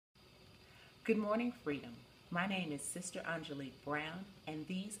Good morning, Freedom. My name is Sister Angelique Brown, and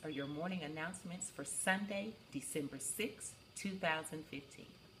these are your morning announcements for Sunday, December 6, 2015.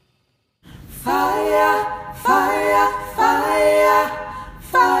 Fire, fire, fire,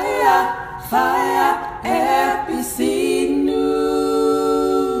 fire, fire, FBC News.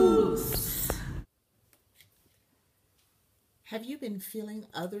 Have you been filling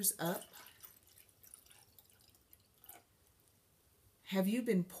others up? Have you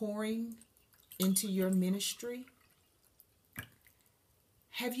been pouring into your ministry?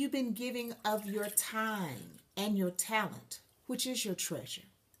 Have you been giving of your time and your talent, which is your treasure?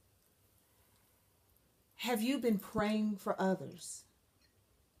 Have you been praying for others?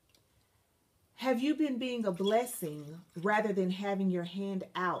 Have you been being a blessing rather than having your hand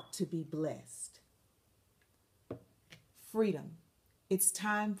out to be blessed? Freedom. It's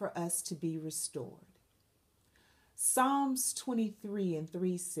time for us to be restored. Psalms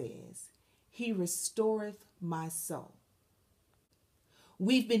 23:3 says, He restoreth my soul.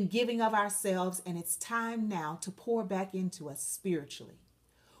 We've been giving of ourselves, and it's time now to pour back into us spiritually.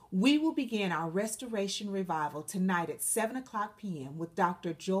 We will begin our restoration revival tonight at 7 o'clock p.m. with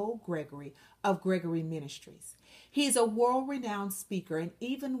Dr. Joel Gregory of Gregory Ministries. He's a world-renowned speaker and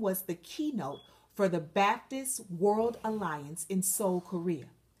even was the keynote for the Baptist World Alliance in Seoul,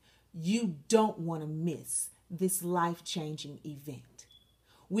 Korea. You don't want to miss this life-changing event.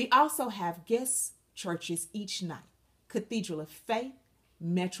 We also have guest churches each night: Cathedral of Faith,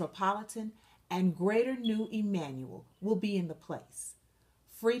 Metropolitan, and Greater New Emmanuel will be in the place.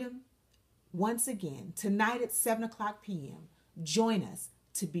 Freedom, once again, tonight at 7 o'clock p.m. Join us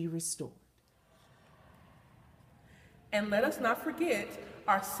to be restored. And let us not forget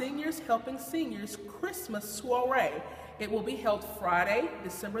our Seniors Helping Seniors Christmas Soiree. It will be held Friday,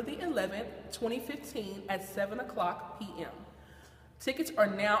 December the 11th, 2015 at 7 o'clock p.m. Tickets are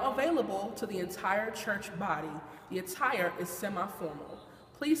now available to the entire church body. The attire is semi-formal.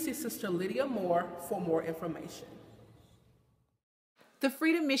 Please see Sister Lydia Moore for more information. The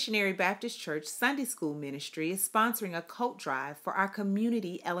Freedom Missionary Baptist Church Sunday School Ministry is sponsoring a coat drive for our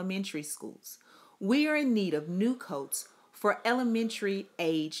community elementary schools. We are in need of new coats for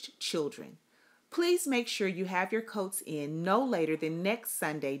elementary-aged children. Please make sure you have your coats in no later than next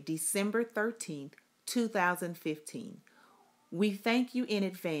Sunday, December 13th, 2015. We thank you in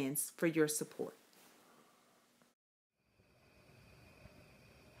advance for your support.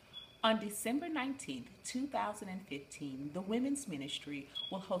 On December 19th, 2015, the Women's Ministry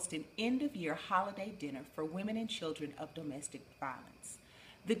will host an end-of-year holiday dinner for women and children of domestic violence.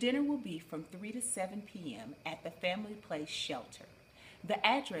 The dinner will be from 3 to 7 p.m. at the Family Place Shelter. The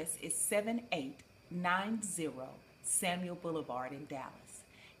address is 7890 Samuel Boulevard in Dallas.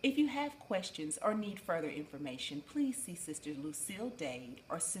 If you have questions or need further information, please see Sister Lucille Dade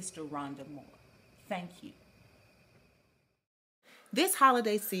or Sister Rhonda Moore. Thank you. This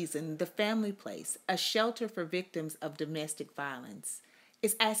holiday season, the Family Place, a shelter for victims of domestic violence,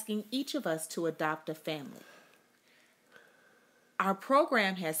 is asking each of us to adopt a family. Our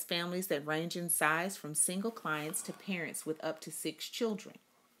program has families that range in size from single clients to parents with up to 6 children.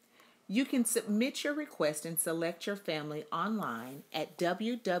 You can submit your request and select your family online at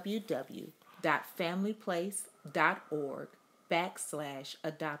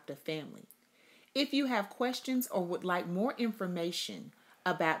www.familyplace.org/adopt-a-family. If you have questions or would like more information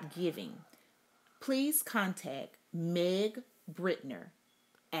about giving, please contact Meg Brittner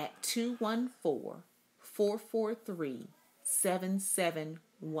at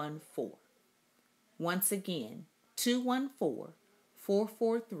 214-443-7714. Once again,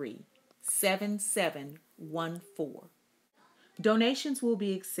 214-443-7714. Donations will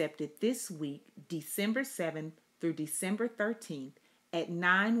be accepted this week, December 7th through December 13th, at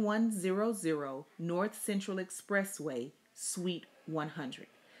 9100 North Central Expressway, Suite 100.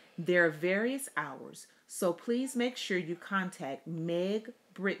 There are various hours, so please make sure you contact Meg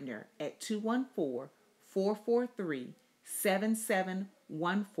Brittner at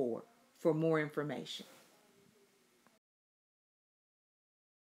 214-443-7714 for more information.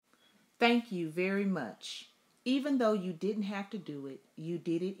 Thank you very much. Even though you didn't have to do it, you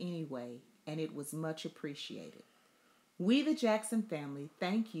did it anyway, and it was much appreciated. We, the Jackson family,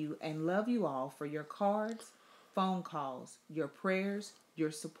 thank you and love you all for your cards, phone calls, your prayers, your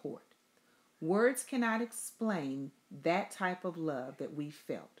support. Words cannot explain that type of love that we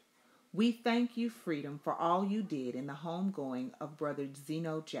felt. We thank you, Freedom, for all you did in the homegoing of Brother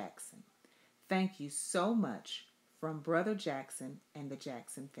Zeno Jackson. Thank you so much from Brother Jackson and the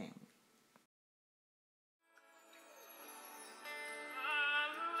Jackson family.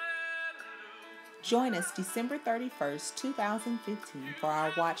 Join us December 31st, 2015 for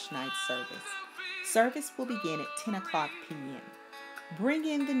our Watch Night service. Service will begin at 10 o'clock p.m. Bring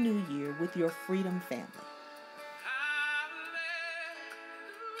in the new year with your Freedom family.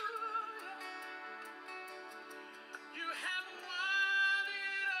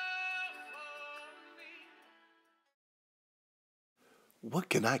 What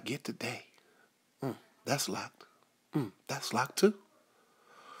can I get today? That's locked. That's locked too.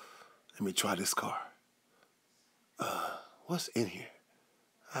 Let me try this car. What's in here?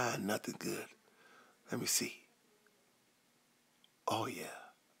 Nothing good. Let me see. Oh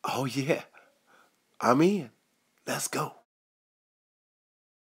yeah. I'm in. Let's go.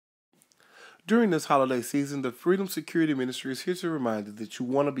 During this holiday season, the Freedom Security Ministry is here to remind you that you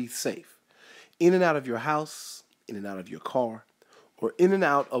want to be safe. In and out of your house, in and out of your car, or in and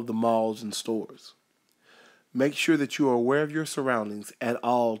out of the malls and stores. Make sure that you are aware of your surroundings at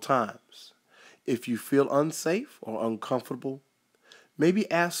all times. If you feel unsafe or uncomfortable, maybe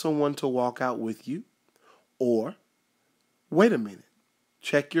ask someone to walk out with you, or wait a minute,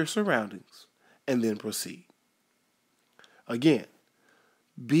 check your surroundings, and then proceed. Again,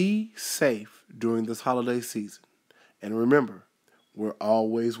 be safe during this holiday season, and remember, we're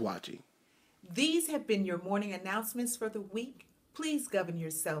always watching. These have been your morning announcements for the week. Please govern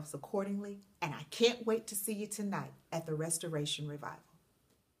yourselves accordingly, and I can't wait to see you tonight at the Restoration Revival.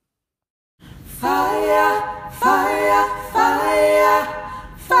 Fire, fire, fire,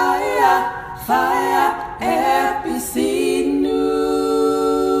 fire, fire, FBC.